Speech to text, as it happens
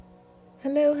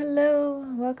Hello, hello.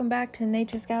 Welcome back to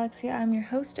Nature's Galaxy. I'm your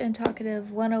host and talkative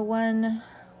 101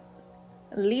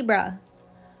 Libra.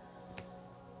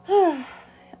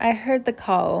 I heard the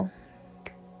call.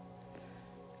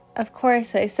 Of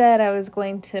course, I said I was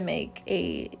going to make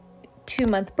a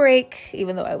 2-month break,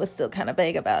 even though I was still kind of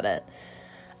vague about it.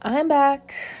 I'm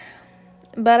back,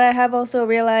 but I have also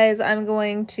realized I'm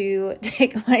going to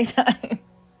take my time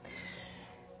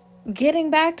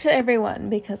getting back to everyone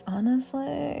because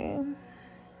honestly,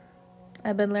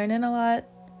 I've been learning a lot,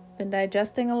 been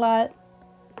digesting a lot,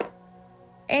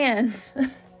 and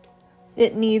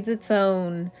it needs its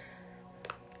own,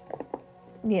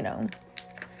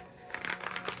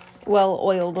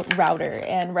 well-oiled router.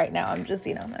 And right now I'm just,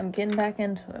 I'm getting back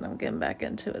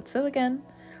into it. So again,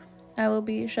 I will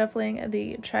be shuffling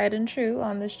the tried and true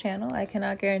on this channel. I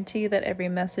cannot guarantee that every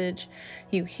message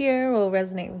you hear will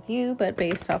resonate with you, but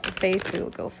based off of faith, we will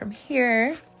go from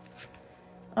here.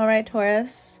 All right,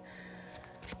 Taurus.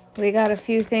 We got a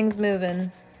few things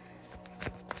moving.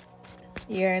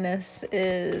 Uranus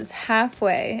is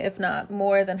halfway, if not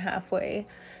more than halfway,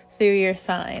 through your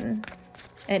sign.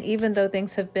 And even though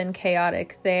things have been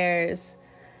chaotic, there's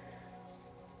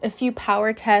a few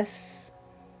power tests.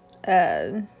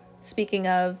 Speaking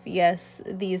of, yes,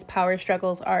 these power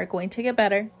struggles are going to get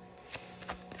better.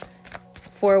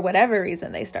 For whatever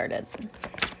reason they started.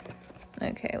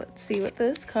 Okay, let's see what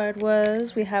this card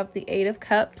was. We have the Eight of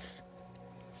Cups.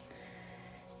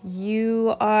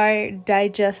 You are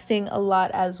digesting a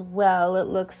lot as well, it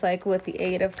looks like, with the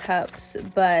Eight of Cups.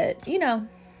 But,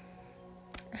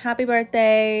 happy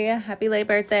birthday, happy late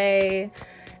birthday,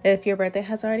 if your birthday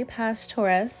has already passed,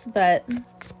 Taurus. But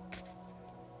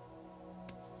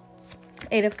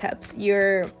Eight of Cups,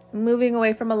 you're moving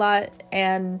away from a lot,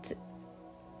 and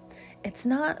it's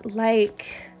not like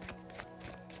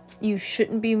you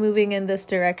shouldn't be moving in this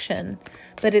direction,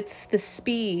 but it's the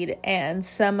speed and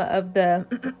some of the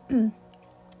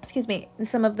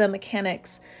some of the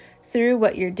mechanics through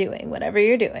what you're doing, whatever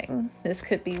you're doing. This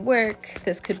could be work,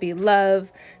 this could be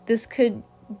love, this could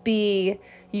be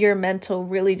your mental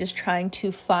really just trying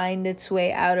to find its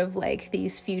way out of like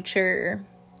these future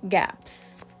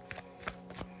gaps.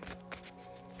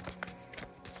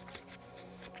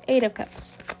 Eight of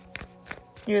Cups.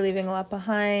 You're leaving a lot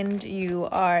behind. You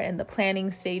are in the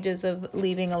planning stages of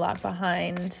leaving a lot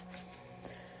behind.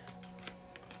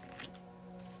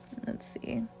 Let's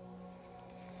see.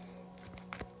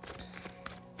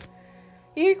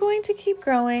 You're going to keep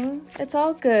growing. It's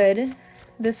all good.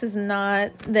 This is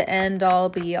not the end all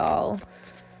be all.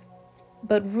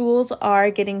 But rules are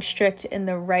getting strict in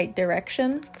the right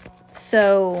direction.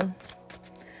 So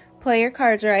play your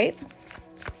cards right.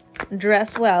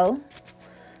 Dress well.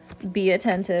 Be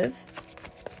attentive.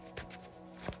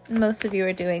 Most of you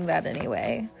are doing that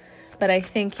anyway. But I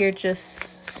think you're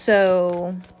just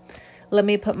so, let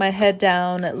me put my head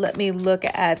down, let me look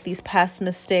at these past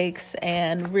mistakes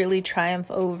and really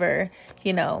triumph over,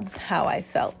 how I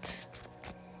felt.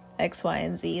 X, Y,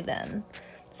 and Z then.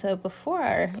 So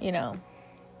before,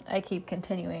 I keep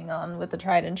continuing on with the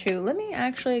tried and true, let me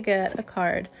actually get a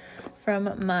card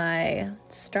from my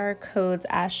Star Codes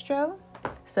Astro.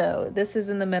 So this is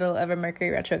in the middle of a Mercury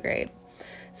retrograde.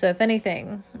 So if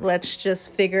anything, let's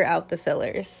just figure out the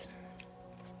fillers.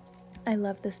 I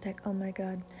love this deck. Oh my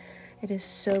God. It is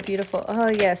so beautiful.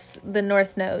 Oh yes, the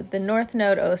North Node. The North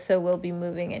Node also will be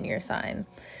moving in your sign.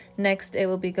 Next, it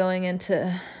will be going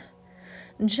into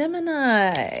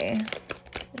Gemini.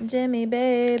 Jimmy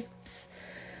babes.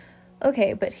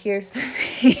 Okay, but here's the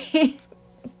thing.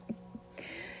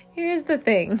 Here's the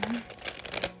thing.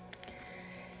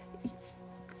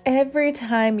 Every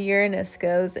time Uranus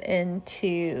goes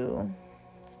into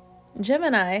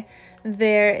Gemini,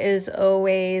 there is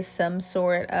always some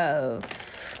sort of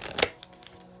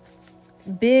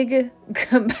big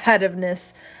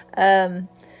combativeness. I'm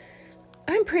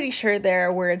pretty sure there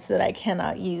are words that I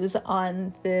cannot use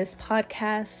on this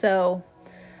podcast, so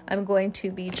I'm going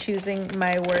to be choosing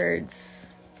my words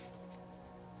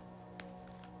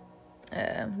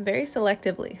very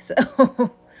selectively.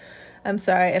 So I'm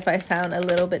sorry if I sound a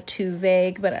little bit too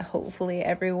vague, but hopefully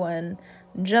everyone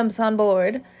jumps on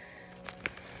board.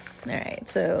 All right,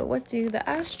 so what do the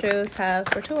Astros have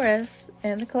for Taurus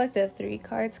and the collective? 3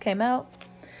 cards came out.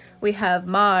 We have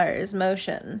Mars,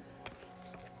 motion.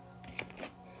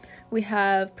 We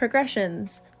have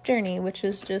progressions, journey, which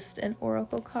is just an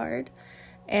oracle card.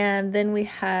 And then we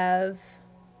have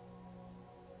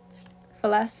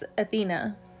Phalas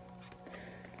Athena.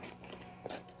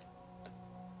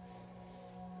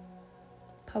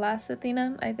 Pallas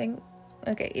Athena, I think.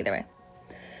 Okay, either way.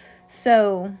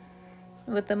 So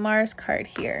with the Mars card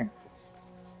here,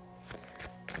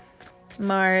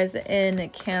 Mars in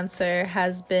Cancer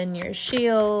has been your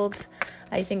shield.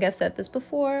 I think I've said this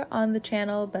before on the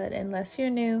channel, but unless you're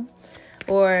new,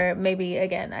 or maybe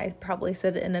again, I probably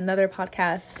said it in another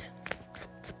podcast.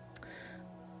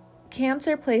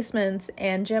 Cancer placements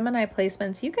and Gemini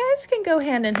placements, you guys can go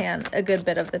hand in hand a good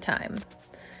bit of the time.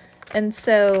 And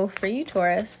so for you,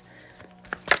 Taurus,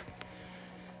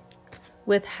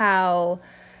 with how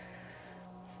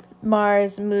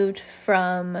Mars moved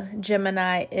from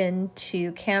Gemini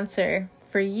into Cancer,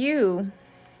 for you,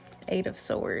 8 of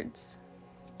Swords.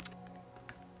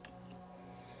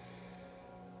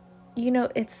 You know,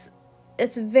 it's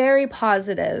very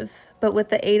positive, but with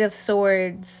the 8 of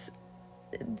Swords,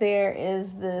 there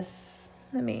is this,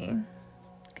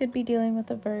 could be dealing with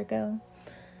a Virgo.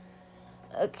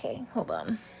 Okay, hold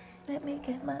on. Let me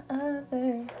get my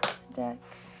other deck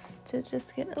to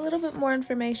just get a little bit more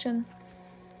information.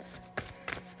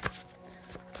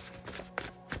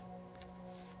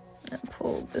 I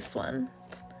pulled this one.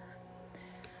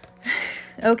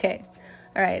 Okay.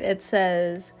 All right. It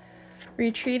says,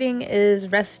 retreating is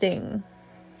resting.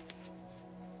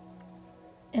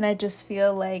 And I just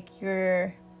feel like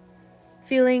you're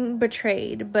feeling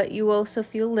betrayed, but you also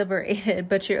feel liberated,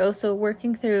 but you're also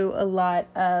working through a lot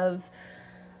of,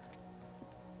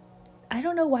 I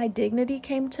don't know why dignity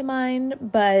came to mind,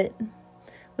 but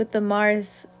with the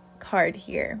Mars card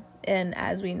here, and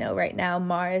as we know right now,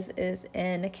 Mars is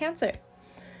in Cancer.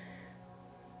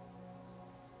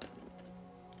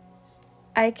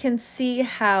 I can see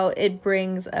how it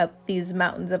brings up these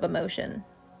mountains of emotion,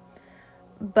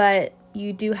 but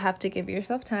you do have to give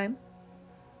yourself time.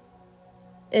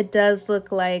 It does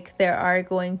look like there are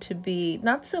going to be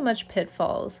not so much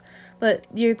pitfalls, but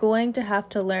you're going to have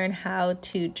to learn how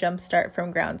to jumpstart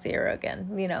from ground zero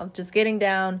again. You know, just getting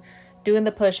down, doing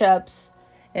the push-ups,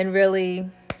 and really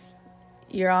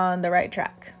you're on the right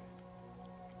track.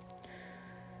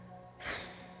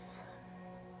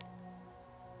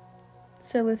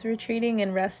 So with retreating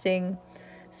and resting,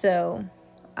 so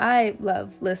I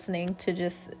love listening to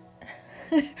just,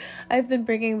 I've been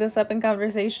bringing this up in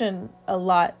conversation a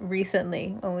lot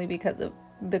recently, only because of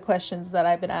the questions that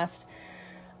I've been asked.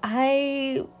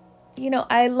 I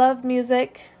love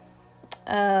music,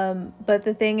 but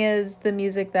the thing is, the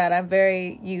music that I'm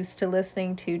very used to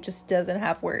listening to just doesn't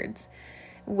have words.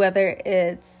 Whether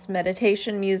it's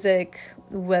meditation music,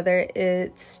 whether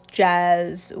it's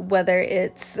jazz, whether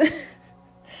it's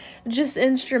just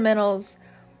instrumentals,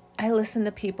 I listen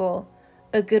to people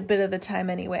a good bit of the time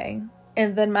anyway.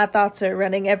 And then my thoughts are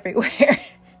running everywhere.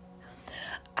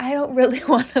 I don't really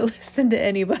want to listen to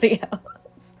anybody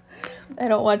else. I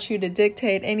don't want you to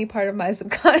dictate any part of my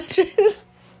subconscious.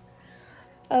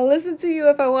 I'll listen to you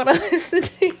if I want to listen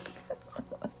to you.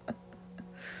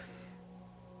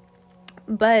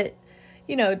 But,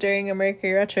 you know, during a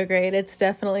Mercury retrograde, it's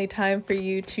definitely time for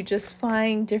you to just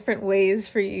find different ways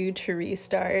for you to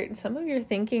restart some of your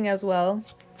thinking as well.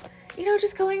 You know,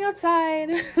 just going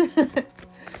outside,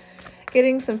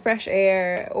 getting some fresh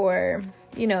air, or,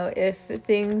 you know, if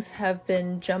things have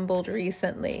been jumbled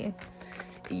recently,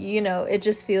 you know, it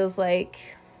just feels like,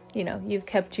 you know, you've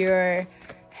kept your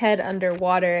head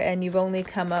underwater and you've only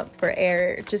come up for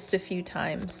air just a few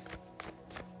times.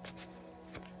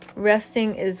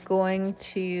 Resting is going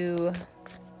to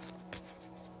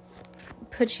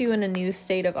put you in a new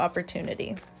state of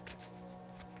opportunity.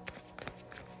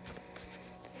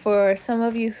 For some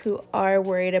of you who are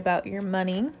worried about your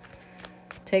money,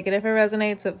 take it if it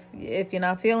resonates. If you're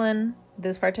not feeling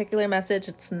this particular message,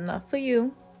 it's not for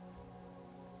you.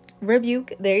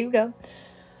 Rebuke. There you go.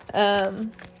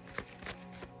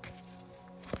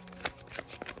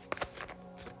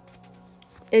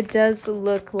 It does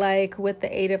look like with the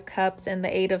 8 of Cups and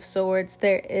the 8 of Swords,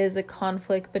 there is a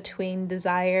conflict between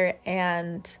desire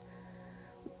and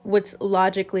what's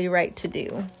logically right to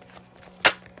do.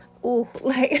 Ooh,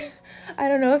 like, I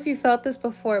don't know if you felt this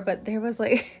before, but there was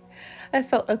like, I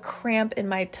felt a cramp in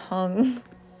my tongue.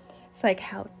 It's like,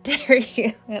 how dare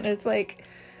you? And it's like,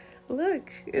 look,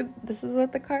 this is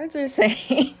what the cards are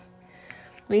saying.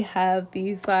 We have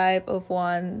the 5 of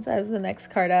Wands as the next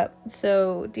card up.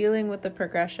 So dealing with the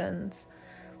progressions,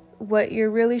 what you're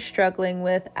really struggling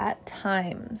with at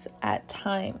times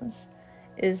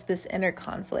is this inner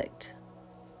conflict.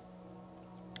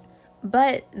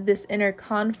 But this inner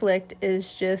conflict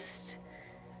is just,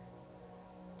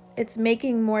 it's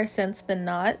making more sense than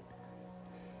not.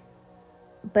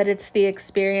 But it's the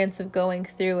experience of going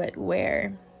through it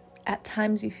where at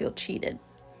times you feel cheated.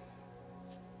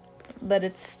 But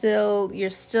it's still, you're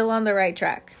still on the right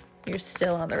track. You're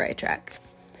still on the right track.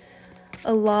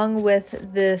 Along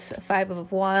with this Five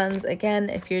of Wands, again,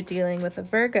 if you're dealing with a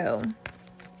Virgo,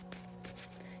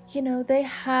 you know, they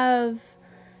have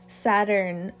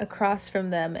Saturn across from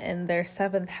them in their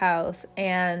 7th house.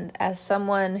 And as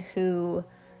someone who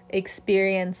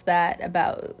experienced that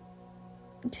about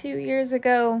 2 years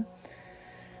ago,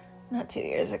 not 2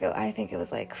 years ago, I think it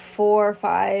was like 4 or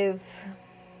 5,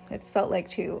 it felt like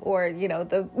 2, or, you know,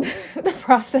 the the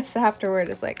process afterward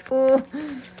is like, oh,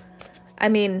 I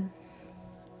mean,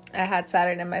 I had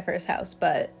Saturn in my 1st house,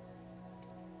 but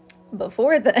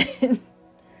before then,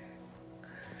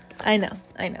 I know,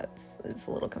 it's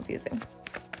a little confusing.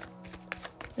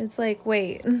 It's like,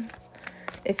 wait,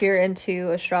 if you're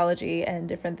into astrology and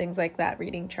different things like that,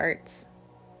 reading charts.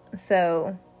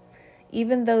 So,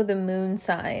 even though the moon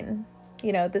sign,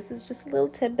 you know, this is just a little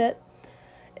tidbit.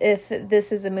 If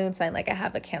this is a moon sign, like I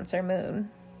have a Cancer moon,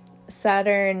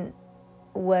 Saturn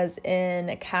was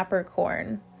in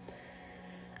Capricorn.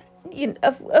 You know,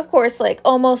 of course, like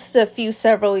almost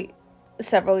several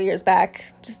years back,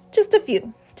 just a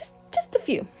few.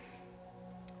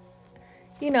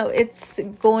 You know, it's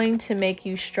going to make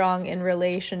you strong in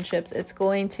relationships. It's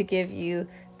going to give you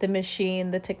the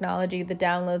machine, the technology, the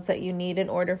downloads that you need in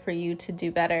order for you to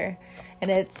do better.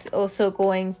 And it's also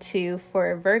going to,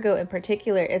 for Virgo in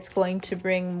particular, it's going to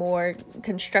bring more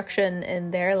construction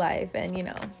in their life. And, you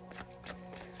know,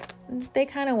 they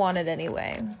kind of want it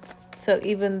anyway. So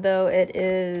even though it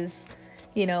is,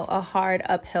 you know, a hard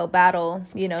uphill battle,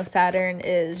 you know, Saturn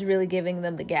is really giving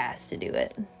them the gas to do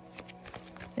it.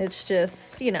 It's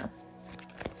just, you know,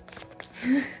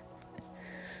 the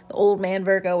old man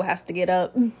Virgo has to get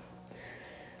up and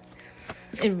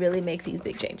really make these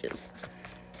big changes.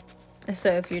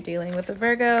 So if you're dealing with a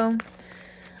Virgo,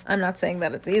 I'm not saying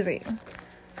that it's easy,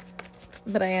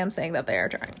 but I am saying that they are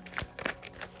trying.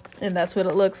 And that's what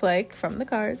it looks like from the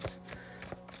cards.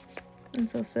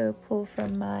 Let's also pull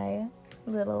from my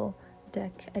little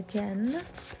deck again.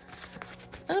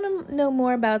 I want to know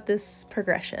more about this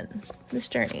progression, this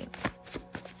journey.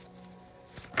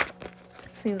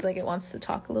 Seems like it wants to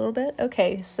talk a little bit.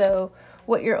 Okay, so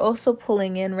what you're also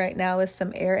pulling in right now is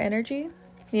some air energy.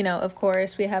 You know, of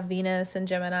course, we have Venus and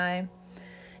Gemini.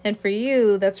 And for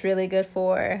you, that's really good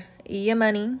for your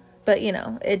money. But, you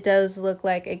know, it does look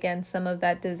like, again, some of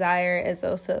that desire is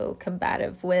also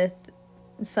combative with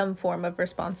some form of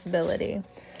responsibility.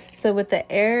 So with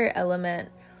the air element,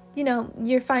 you know,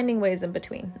 you're finding ways in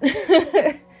between.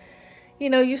 You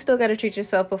know, you still got to treat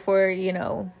yourself before, you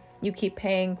know, you keep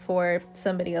paying for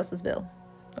somebody else's bill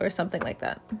or something like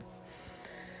that.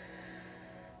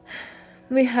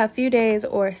 We have a few days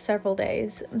or several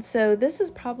days. So this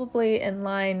is probably in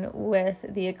line with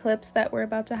the eclipse that we're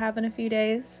about to have in a few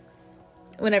days.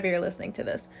 Whenever you're listening to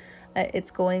this,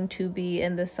 it's going to be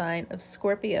in the sign of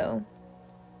Scorpio.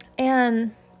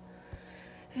 And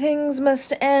things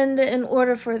must end in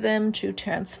order for them to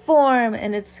transform,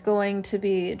 and it's going to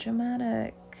be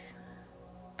dramatic.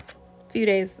 Few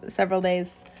days, several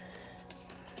days.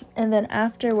 And then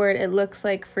afterward, it looks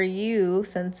like for you,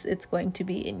 since it's going to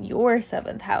be in your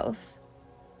 7th house,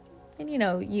 and you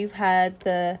know, you've had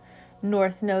the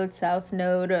North Node, South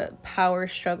Node power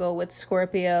struggle with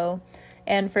Scorpio.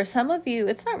 And for some of you,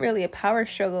 it's not really a power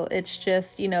struggle. It's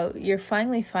just, you know, you're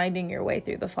finally finding your way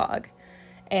through the fog.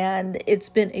 And it's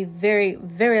been a very,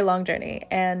 very long journey.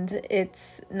 And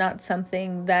it's not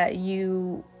something that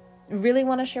you really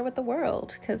want to share with the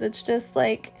world. Because it's just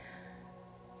like,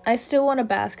 I still want to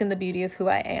bask in the beauty of who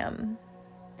I am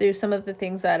through some of the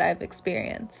things that I've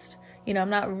experienced. You know, I'm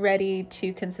not ready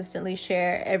to consistently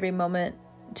share every moment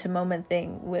to moment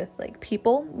thing with like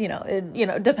people. You know,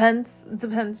 it depends. It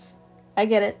depends. I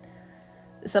get it.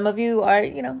 Some of you are,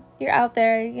 you know, you're out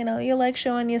there, you know, you like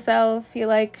showing yourself, you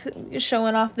like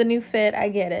showing off the new fit. I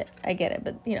get it.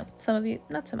 But, you know, some of you,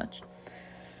 not so much.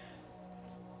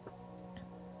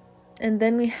 And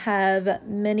then we have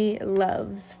many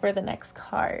loves for the next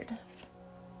card.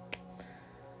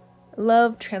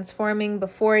 Love transforming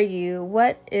before you.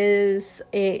 What does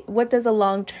a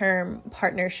long-term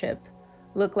partnership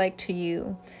look like to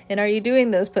you? And are you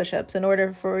doing those push-ups in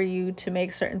order for you to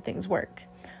make certain things work?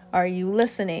 Are you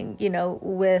listening? You know,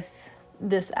 with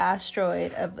this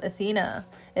asteroid of Athena,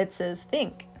 it says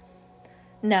think.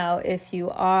 Now, if you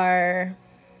are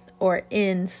or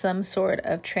in some sort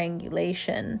of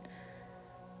triangulation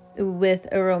with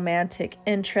a romantic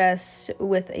interest,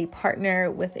 with a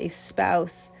partner, with a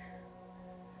spouse,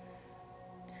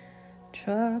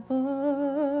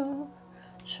 trouble.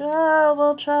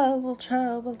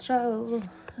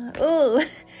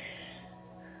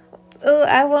 Oh,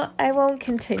 I won't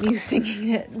continue singing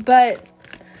it, but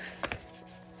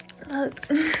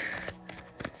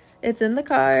It's in the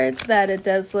cards that it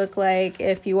does look like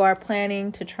if you are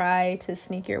planning to try to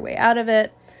sneak your way out of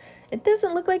it, it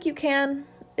doesn't look like you can.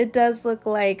 It does look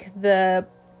like the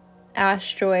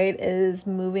asteroid is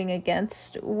moving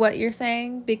against what you're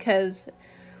saying, because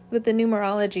with the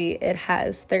numerology, it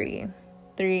has 30.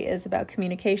 3 is about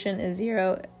communication, is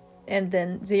 0, and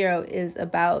then 0 is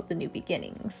about the new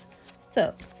beginnings.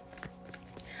 So,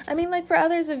 I mean, like for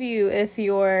others of you, if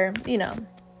you're,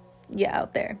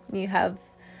 out there, you have,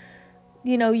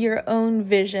 your own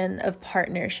vision of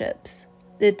partnerships.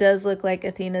 It does look like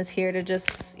Athena's here to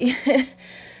just...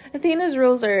 Athena's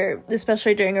rules are,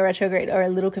 especially during a retrograde, are a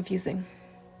little confusing.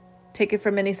 Take it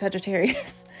from any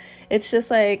Sagittarius. It's just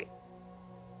like,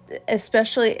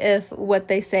 especially if what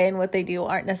they say and what they do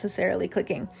aren't necessarily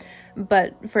clicking.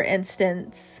 But for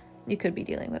instance, you could be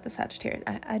dealing with a Sagittarius.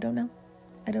 I don't know.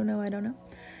 I don't know.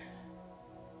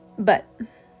 But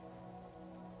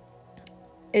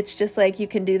it's just like you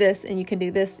can do this and you can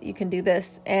do this, you can do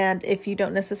this. And if you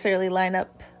don't necessarily line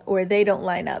up, or they don't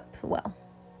line up, well,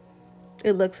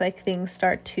 it looks like things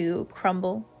start to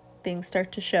crumble. Things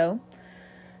start to show.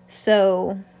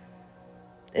 So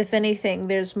if anything,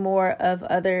 there's more of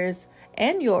others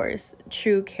and yours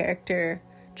true character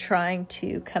trying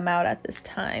to come out at this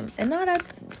time. And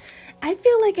I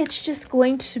feel like it's just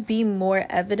going to be more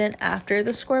evident after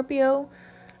the Scorpio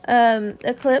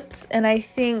eclipse. And I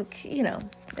think,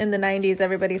 in the 90s,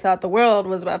 everybody thought the world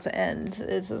was about to end.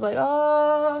 It's just like,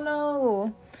 oh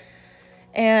no.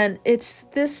 And it's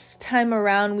this time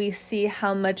around we see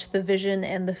how much the vision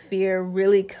and the fear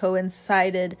really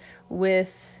coincided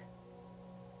with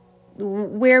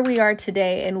where we are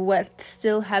today and what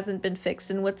still hasn't been fixed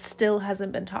and what still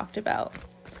hasn't been talked about.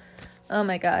 Oh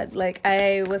my God. Like,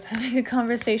 I was having a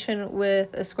conversation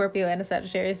with a Scorpio and a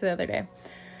Sagittarius the other day.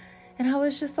 And I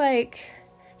was just like,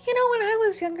 when I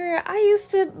was younger, I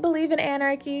used to believe in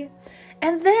anarchy.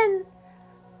 And then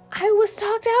I was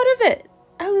talked out of it.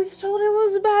 I was told it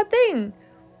was a bad thing.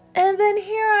 And then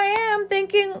here I am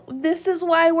thinking, this is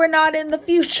why we're not in the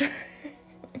future.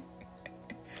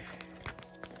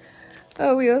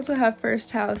 Oh, we also have first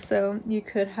house, so you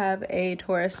could have a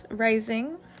Taurus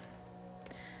rising.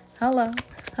 Hello,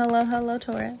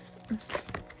 Taurus.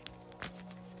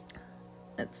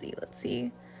 Let's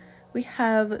see. We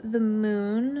have the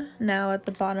moon now at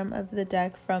the bottom of the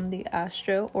deck from the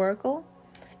Astro Oracle.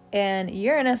 And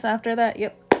Uranus after that.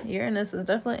 Yep, Uranus is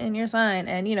definitely in your sign.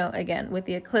 And, again, with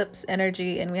the eclipse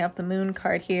energy, and we have the moon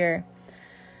card here.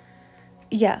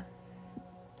 Yeah.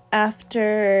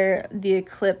 After the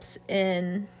eclipse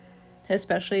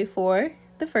especially for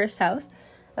the first house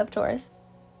of Taurus,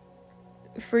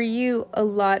 for you, a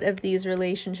lot of these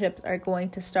relationships are going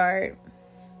to start,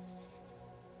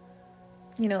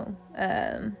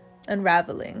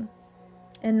 unraveling.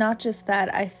 And not just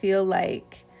that, I feel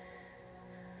like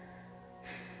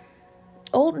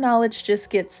old knowledge just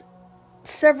gets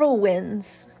several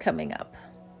wins coming up.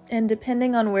 And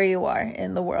depending on where you are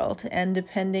in the world, and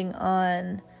depending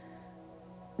on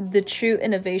the true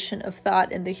innovation of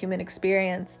thought in the human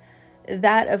experience,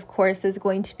 that of course is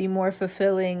going to be more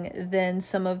fulfilling than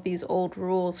some of these old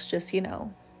rules just,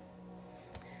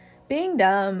 being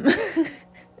dumb.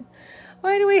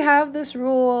 Why do we have this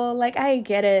rule? Like, I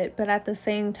get it, but at the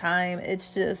same time,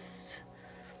 it's just,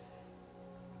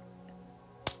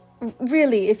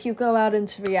 really, if you go out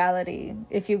into reality,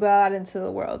 if you go out into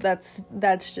the world, that's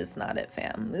just not it,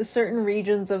 fam. There's certain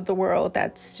regions of the world,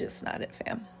 that's just not it,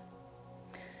 fam.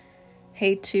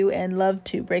 Hate to and love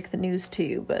to break the news to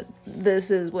you, but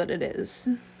this is what it is.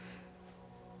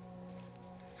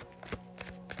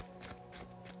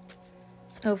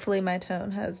 Hopefully my tone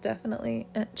has definitely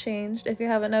changed. If you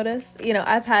haven't noticed,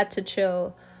 I've had to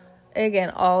chill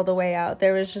again all the way out.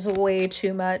 There was just way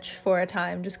too much for a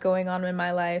time just going on in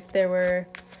my life. There were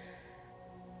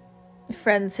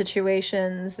friend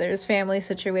situations, there's family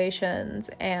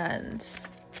situations, and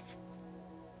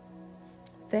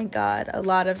thank God a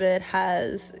lot of it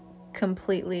has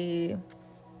completely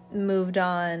moved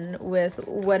on with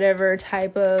whatever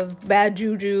type of bad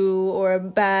juju or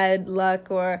bad luck,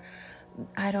 or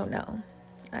I don't know.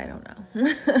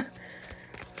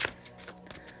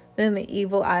 Then the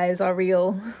evil eyes are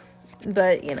real,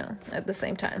 but at the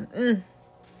same time,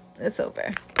 it's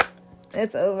over.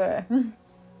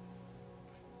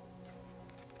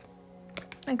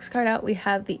 Next card out, we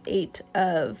have the 8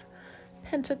 of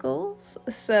Pentacles.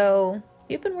 So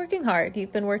you've been working hard.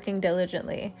 You've been working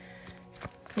diligently.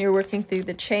 You're working through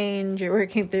the change. You're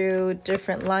working through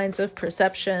different lines of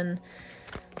perception.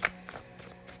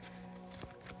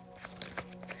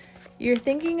 You're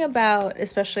thinking about,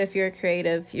 especially if you're a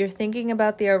creative, you're thinking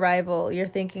about the arrival, you're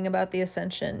thinking about the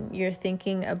ascension, you're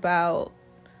thinking about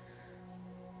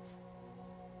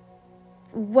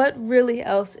what really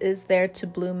else is there to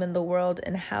bloom in the world,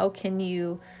 and how can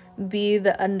you be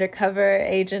the undercover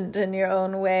agent in your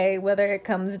own way, whether it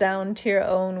comes down to your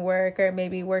own work or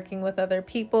maybe working with other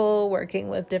people, working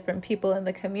with different people in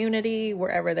the community,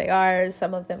 wherever they are.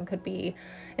 Some of them could be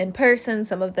in person,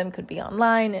 some of them could be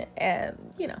online, and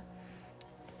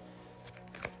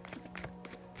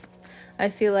I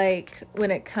feel like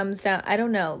when it comes down, I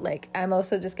don't know, like, I'm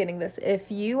also just getting this. If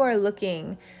you are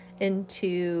looking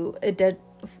into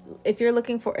if you're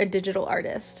looking for a digital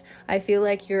artist, I feel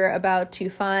like you're about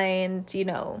to find,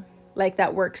 like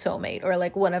that work soulmate, or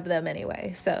like one of them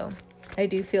anyway. So I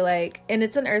do feel like, and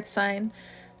it's an earth sign,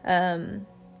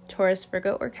 Taurus,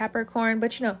 Virgo, or Capricorn,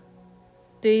 but do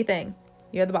your thing.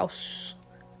 You're the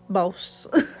boss.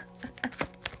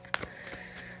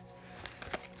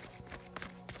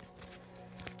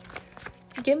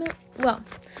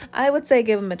 I would say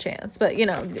give him a chance, but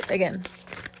again,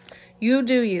 you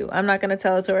do you. I'm not going to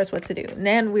tell a Taurus what to do. And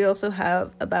then we also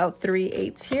have about 3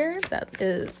 8s here. That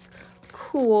is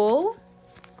cool.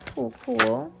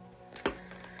 Cool.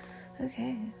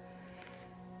 Okay.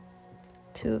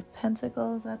 2 of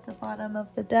Pentacles at the bottom of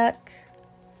the deck.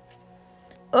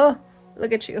 Oh,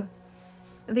 look at you.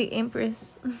 The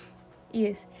Empress.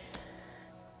 Yes.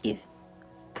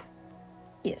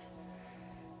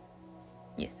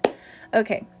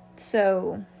 Okay,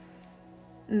 so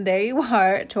there you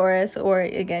are, Taurus, or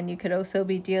again, you could also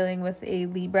be dealing with a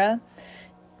Libra.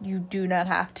 You do not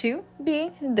have to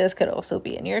be. This could also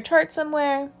be in your chart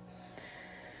somewhere.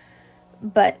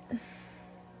 But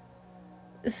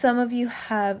some of you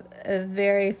have a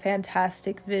very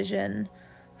fantastic vision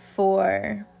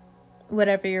for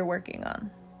whatever you're working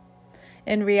on.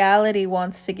 And reality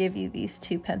wants to give you these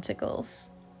 2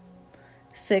 Pentacles.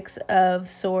 6 of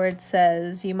Swords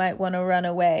says you might want to run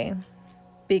away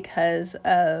because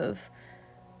of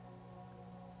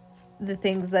the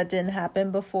things that didn't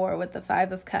happen before with the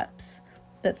 5 of Cups.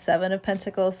 But 7 of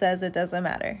Pentacles says it doesn't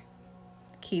matter.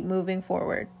 Keep moving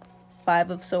forward.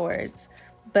 5 of Swords.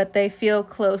 But they feel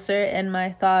closer in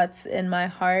my thoughts, in my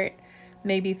heart,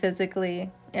 maybe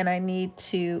physically, and I need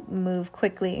to move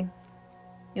quickly.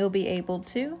 You'll be able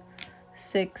to.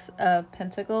 6 of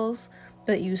Pentacles.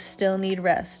 But you still need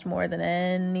rest more than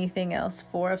anything else.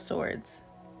 4 of Swords.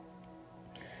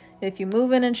 If you're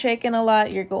moving and shaking a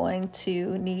lot, you're going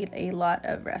to need a lot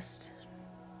of rest.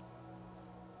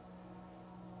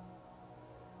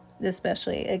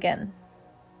 Especially, again,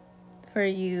 for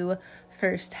you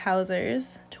first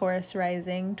housers, Taurus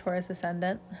rising, Taurus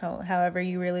ascendant, however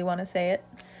you really want to say it.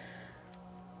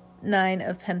 9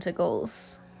 of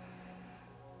Pentacles.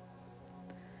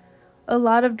 A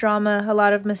lot of drama, a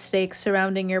lot of mistakes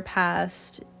surrounding your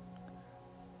past.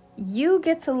 You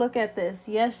get to look at this.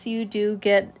 Yes, you do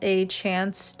get a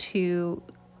chance to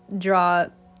draw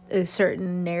a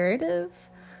certain narrative,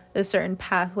 a certain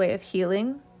pathway of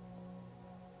healing.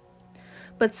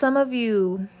 But some of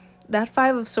you, that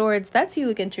 5 of Swords, that's you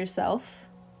against yourself.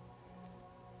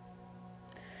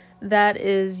 That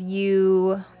is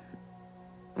you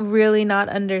really not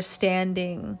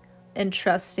understanding and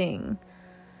trusting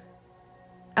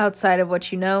outside of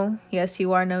what you know. Yes,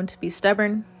 you are known to be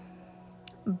stubborn,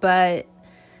 but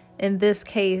in this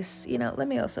case, let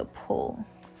me also pull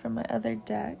from my other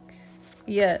deck.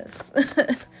 Yes.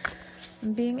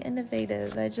 I'm being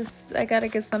innovative. I gotta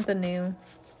get something new.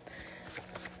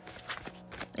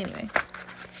 Anyway,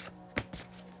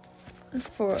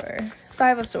 for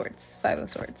 5 of Swords.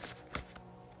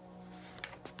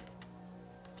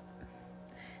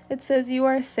 It says you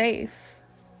are safe.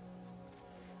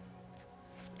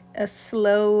 A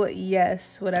slow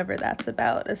yes, whatever that's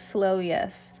about. A slow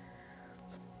yes.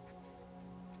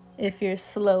 If you're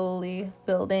slowly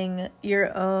building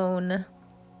your own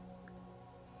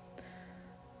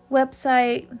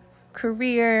website,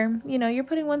 career, you're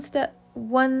putting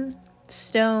one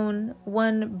stone,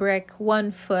 one brick,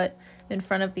 one foot in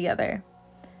front of the other.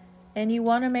 And you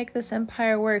want to make this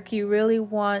empire work. You really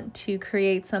want to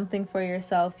create something for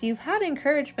yourself. You've had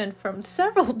encouragement from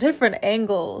several different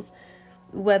angles,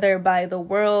 whether by the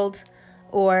world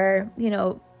or,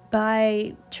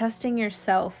 by trusting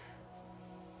yourself.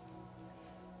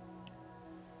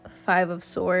 5 of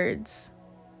Swords.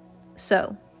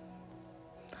 So,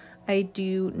 I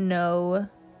do know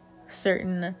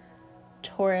certain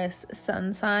Taurus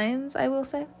sun signs, I will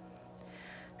say,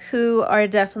 who are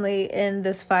definitely in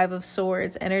this 5 of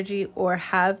Swords energy or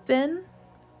have been.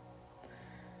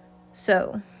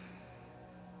 So,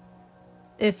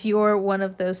 if you're one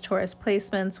of those Taurus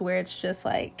placements where it's just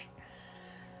like,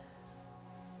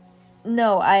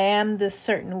 no, I am this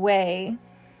certain way,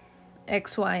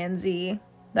 X, Y, and Z.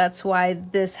 That's why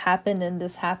this happened and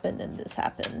this happened and this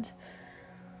happened.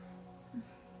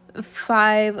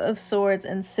 5 of Swords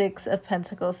and 6 of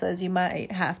Pentacles says you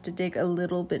might have to dig a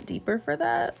little bit deeper for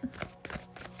that,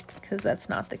 because that's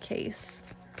not the case.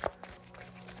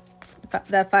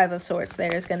 That 5 of Swords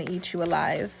there is going to eat you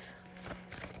alive.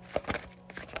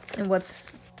 And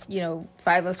what's,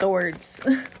 5 of Swords?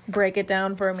 Break it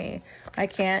down for me. I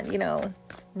can't,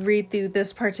 read through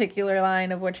this particular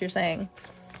line of what you're saying.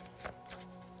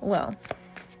 Well,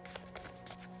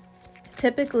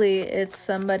 typically it's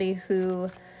somebody who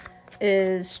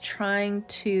is trying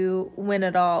to win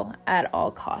it all at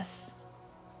all costs.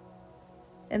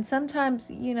 And sometimes,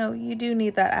 you do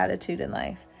need that attitude in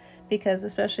life, because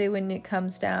especially when it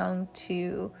comes down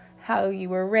to how you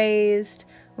were raised,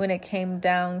 when it came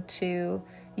down to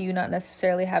you not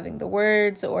necessarily having the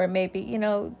words, or maybe,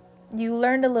 you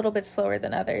learned a little bit slower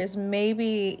than others.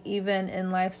 Maybe even in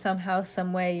life, somehow,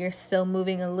 some way, you're still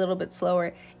moving a little bit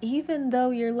slower. Even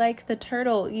though you're like the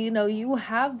turtle, you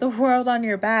have the world on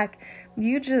your back.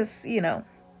 You just,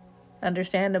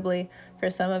 understandably, for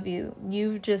some of you,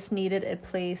 you've just needed a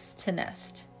place to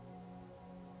nest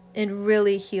and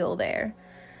really heal there,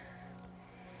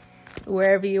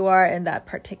 wherever you are in that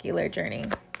particular journey.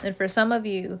 And for some of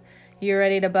you, you're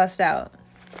ready to bust out.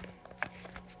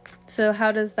 So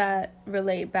how does that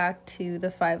relate back to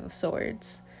the 5 of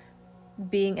Swords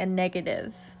being a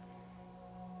negative?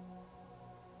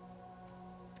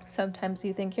 Sometimes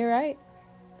you think you're right.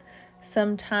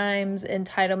 Sometimes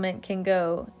entitlement can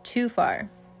go too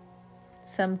far.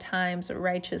 Sometimes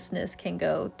righteousness can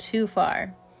go too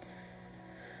far.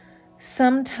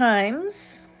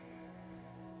 Sometimes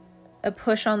a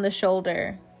push on the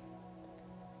shoulder.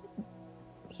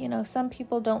 Some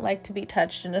people don't like to be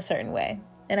touched in a certain way.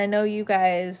 And I know you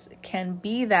guys can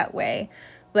be that way,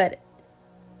 but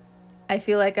I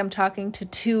feel like I'm talking to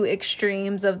 2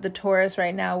 extremes of the Taurus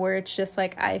right now, where it's just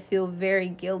like I feel very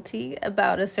guilty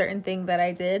about a certain thing that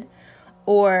I did,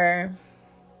 or,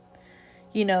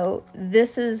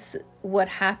 this is what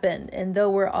happened. And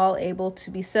though we're all able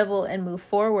to be civil and move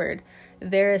forward,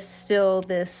 there is still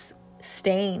this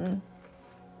stain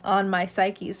on my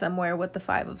psyche somewhere with the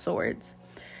 5 of Swords.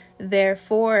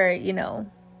 Therefore,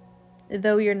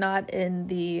 though you're not in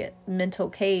the mental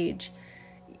cage,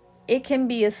 it can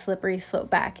be a slippery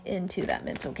slope back into that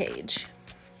mental cage.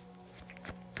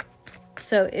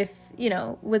 So if,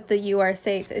 with the you are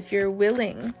safe, if you're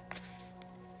willing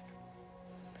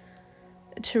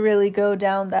to really go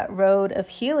down that road of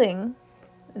healing,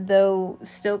 though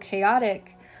still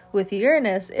chaotic with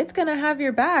Uranus, it's going to have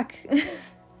your back.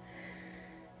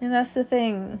 And that's the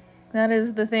thing. That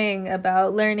is the thing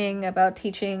about learning, about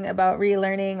teaching, about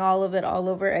relearning, all of it all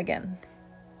over again.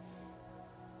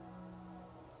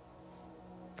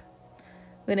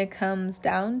 When it comes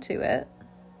down to it,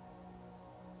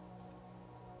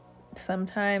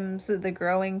 sometimes the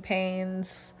growing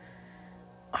pains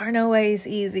aren't always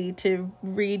easy to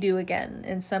redo again.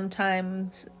 And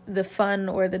sometimes the fun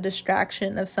or the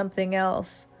distraction of something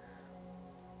else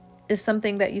is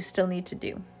something that you still need to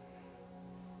do.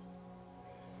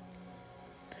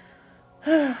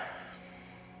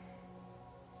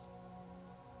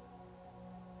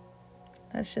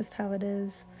 That's just how it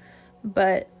is.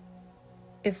 But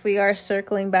if we are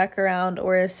circling back around,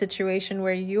 or a situation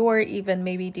where you're even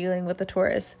maybe dealing with a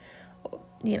Taurus,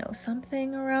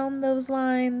 something around those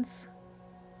lines.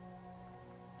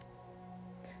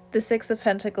 The 6 of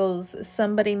Pentacles,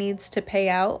 somebody needs to pay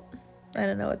out. I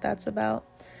don't know what that's about.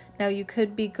 Now, you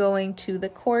could be going to the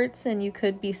courts and you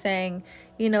could be saying,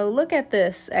 look at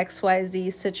this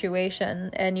XYZ situation.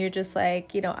 And you're just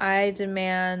like, I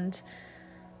demand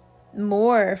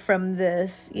more from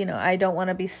this. I don't want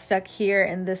to be stuck here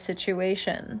in this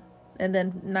situation. And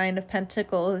then 9 of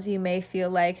Pentacles, you may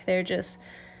feel like they're just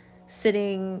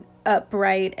sitting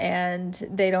upright and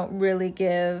they don't really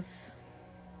give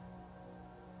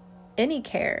any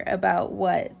care about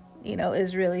what,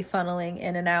 is really funneling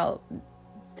in and out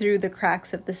through the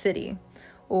cracks of the city,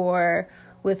 or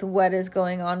with what is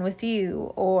going on with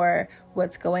you, or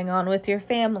what's going on with your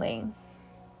family.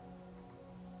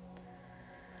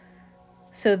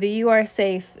 So the you are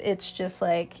safe, it's just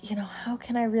like, how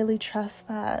can I really trust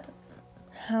that?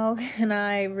 How can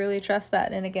I really trust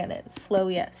that? And again, it's slow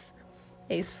yes.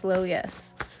 A slow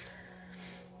yes.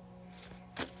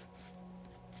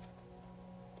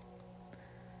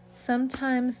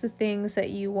 Sometimes the things that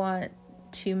you want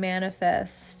to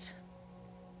manifest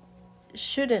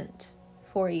shouldn't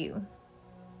for you.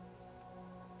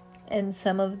 And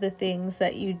some of the things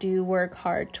that you do work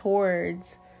hard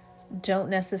towards don't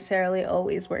necessarily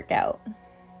always work out.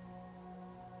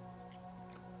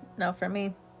 Now for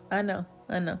me, I know.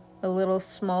 A little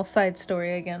small side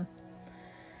story again.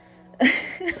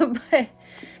 But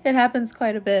it happens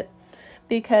quite a bit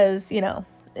because,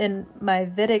 in my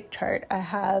Vedic chart, I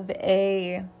have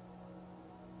a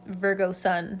Virgo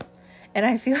sun. And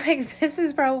I feel like this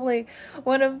is probably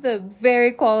one of the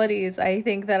very qualities I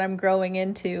think that I'm growing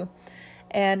into.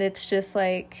 And it's just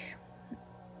like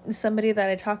somebody that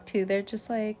I talk to, they're just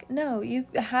like, no, you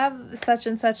have such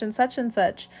and such and such and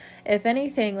such. If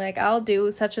anything, like, I'll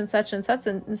do such and such and such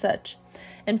and such.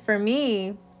 And for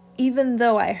me, even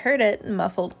though I heard it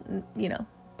muffled,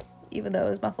 even though it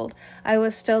was muffled, I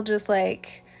was still just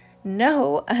like,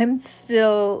 no, I'm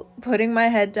still putting my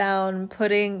head down,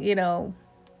 putting,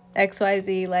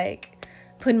 XYZ, like,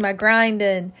 putting my grind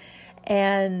in.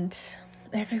 And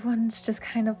everyone's just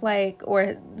kind of like,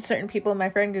 or certain people in my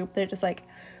friend group, they're just like,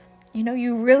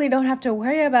 you really don't have to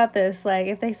worry about this. Like,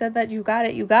 if they said that you got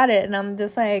it, you got it. And I'm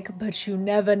just like, but you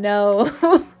never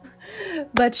know.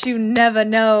 But you never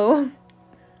know.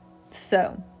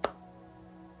 So,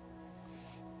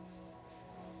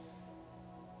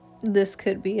 this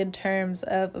could be in terms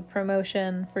of a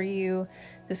promotion for you.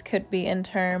 This could be in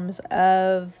terms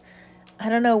of, I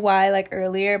don't know why, like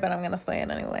earlier, but I'm going to say it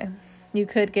anyway. You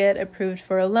could get approved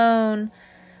for a loan.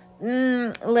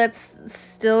 Let's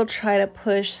still try to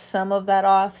push some of that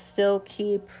off. Still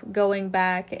keep going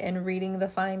back and reading the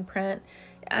fine print.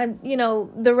 And,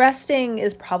 the resting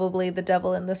is probably the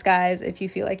devil in disguise if you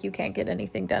feel like you can't get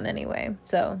anything done anyway.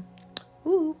 So,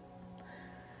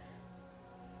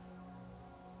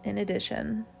 in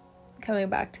addition, coming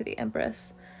back to the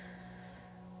Empress,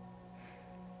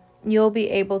 you'll be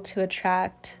able to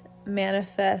attract,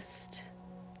 manifest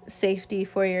safety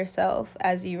for yourself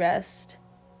as you rest.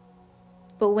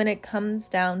 But when it comes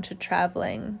down to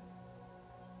traveling,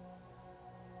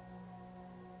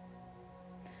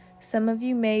 some of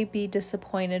you may be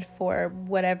disappointed for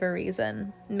whatever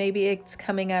reason. Maybe it's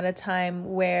coming at a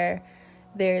time where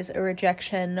there's a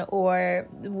rejection, or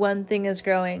one thing is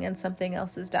growing and something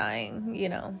else is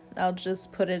dying. I'll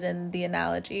just put it in the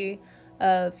analogy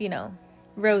of,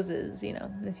 roses.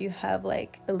 If you have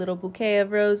like a little bouquet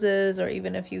of roses, or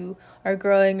even if you are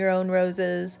growing your own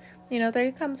roses,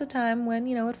 there comes a time when,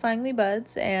 it finally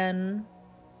buds, and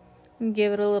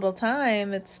give it a little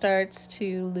time, it starts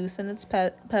to loosen its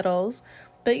petals.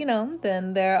 But,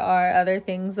 then there are other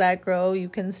things that grow. You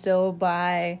can still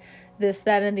buy this,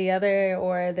 that, and the other,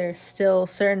 or there's still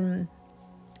certain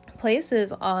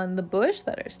places on the bush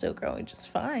that are still growing just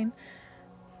fine.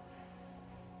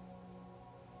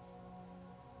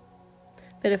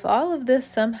 But if all of this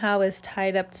somehow is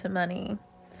tied up to money,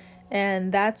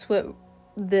 and that's what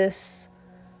this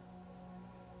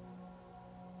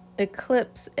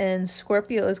eclipse in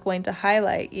Scorpio is going to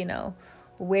highlight,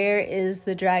 where is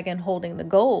the dragon holding the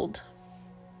gold?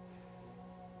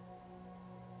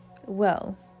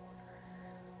 Well,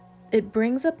 it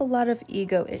brings up a lot of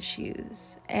ego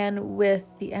issues. And with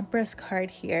the Empress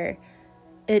card here,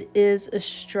 it is a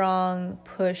strong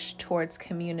push towards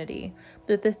community.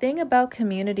 But the thing about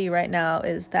community right now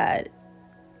is that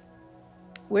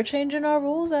we're changing our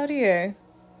rules out here.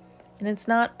 And it's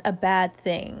not a bad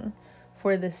thing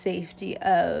for the safety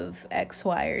of X,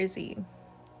 Y, or Z.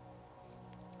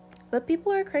 But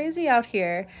people are crazy out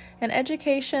here. And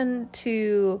education,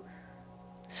 to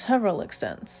several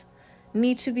extents,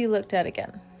 need to be looked at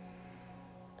again.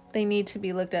 They need to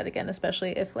be looked at again,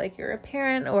 especially if, like, you're a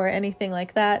parent or anything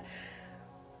like that.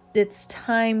 It's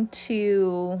time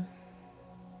to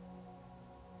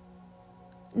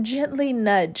gently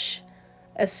nudge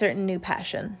a certain new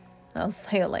passion. I'll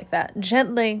say it like that.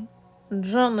 Gently.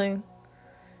 We're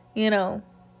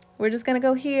just going to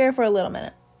go here for a little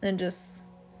minute and just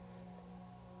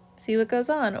see what goes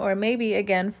on. Or maybe,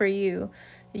 again, for you,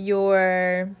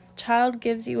 your child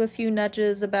gives you a few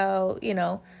nudges about,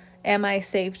 am I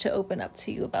safe to open up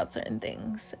to you about certain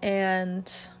things?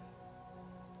 And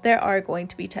there are going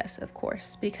to be tests, of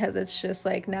course, because it's just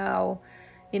like now,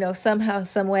 somehow,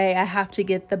 some way I have to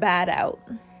get the bad out.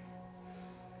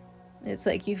 It's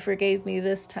like, you forgave me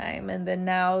this time, and then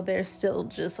now there's still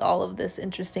just all of this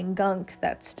interesting gunk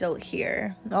that's still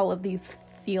here. All of these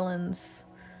feelings.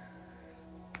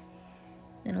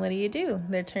 And what do?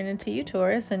 They're turning to you,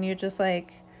 Taurus, and you're just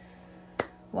like,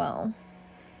 well,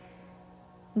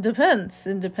 depends.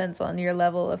 It depends on your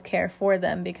level of care for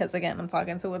them, because, again, I'm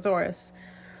talking to a Taurus.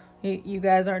 You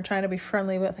guys aren't trying to be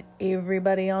friendly with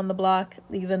everybody on the block,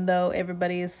 even though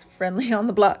everybody is friendly on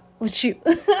the block with you.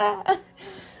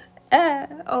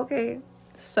 Okay,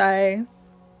 sorry.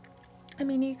 I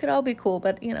mean, you could all be cool,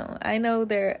 but, you know, I know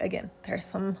there are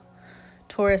some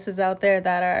Tauruses out there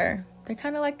that they're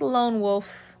kind of like the lone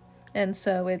wolf. And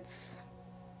so I'm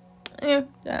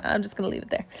just going to leave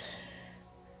it there.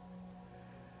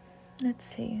 Let's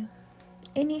see.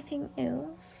 Anything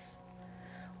else?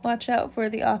 Watch out for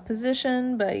the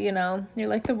opposition, but, you know, you're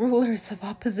like the rulers of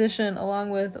opposition along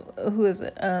with, who is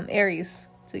it? Aries.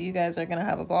 So you guys are going to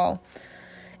have a ball.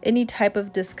 Any type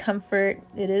of discomfort,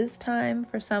 it is time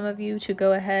for some of you to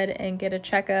go ahead and get a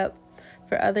checkup.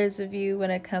 For others of you,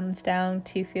 when it comes down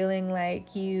to feeling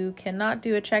like you cannot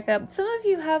do a checkup, some of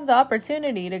you have the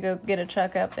opportunity to go get a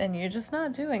checkup and you're just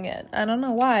not doing it. I don't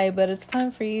know why, but it's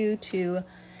time for you to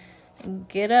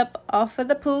get up off of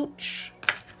the pooch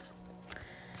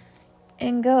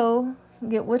and go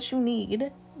get what you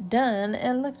need done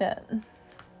and looked at.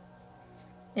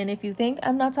 And if you think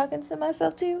I'm not talking to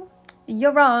myself too,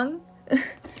 you're wrong.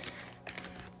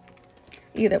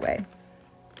 Either way,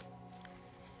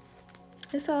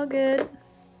 it's all good.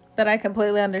 But I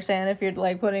completely understand if you're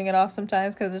like putting it off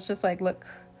sometimes, because it's just like, look,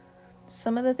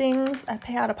 some of the things I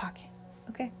pay out of pocket.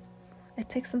 Okay, it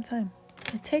takes some time.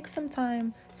 It takes some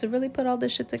time to really put all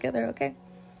this shit together. Okay,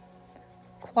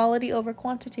 quality over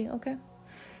quantity. Okay,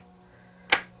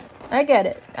 I get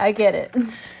it.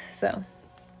 So,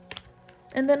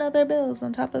 and then other bills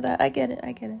on top of that. I get it.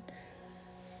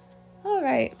 All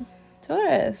right,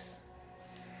 Taurus.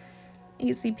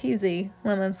 Easy peasy,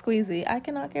 lemon squeezy. I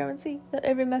cannot guarantee that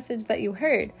every message that you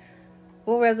heard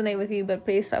will resonate with you, but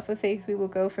based off of faith, we will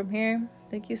go from here.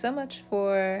 Thank you so much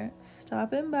for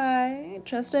stopping by,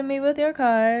 trusting me with your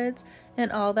cards,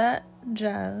 and all that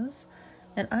jazz.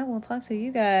 And I will talk to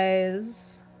you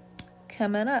guys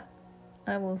coming up.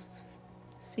 I will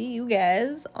see you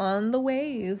guys on the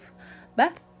wave.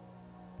 Bye.